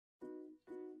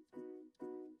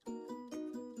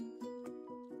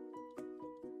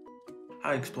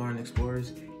Hi Explorer and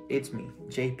Explorers, it's me,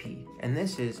 JP, and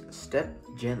this is Step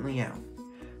Gently Out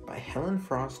by Helen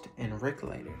Frost and Rick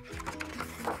Leiter.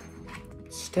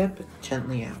 Step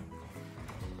gently out.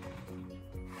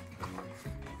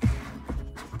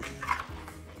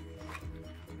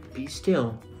 Be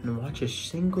still and watch a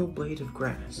single blade of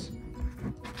grass.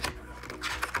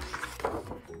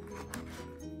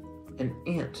 An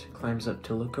ant climbs up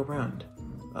to look around.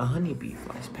 A honeybee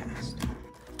flies past.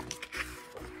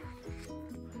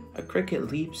 A cricket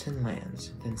leaps and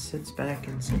lands, then sits back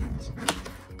and sings.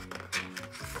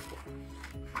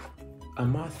 A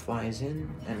moth flies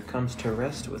in and comes to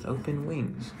rest with open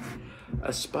wings.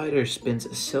 A spider spins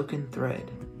a silken thread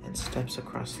and steps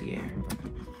across the air.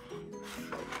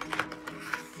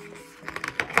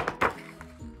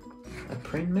 A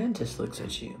praying mantis looks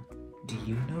at you. Do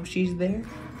you know she's there?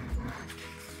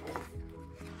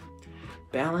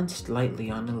 Balanced lightly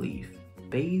on a leaf,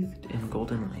 bathed in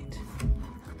golden light.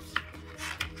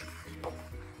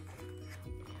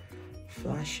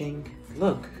 Flashing,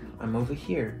 look, I'm over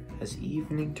here as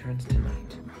evening turns to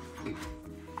night.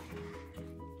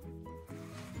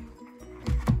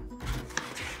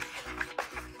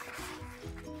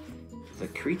 The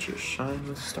creatures shine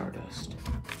with stardust.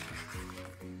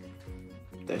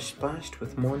 They're splashed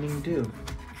with morning dew.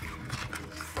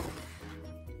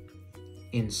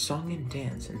 In song and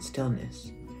dance and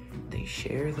stillness, they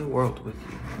share the world with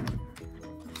you.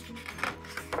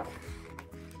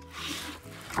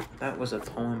 That was a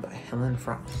poem by Helen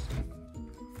Frost.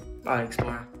 Bye,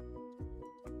 Explorer.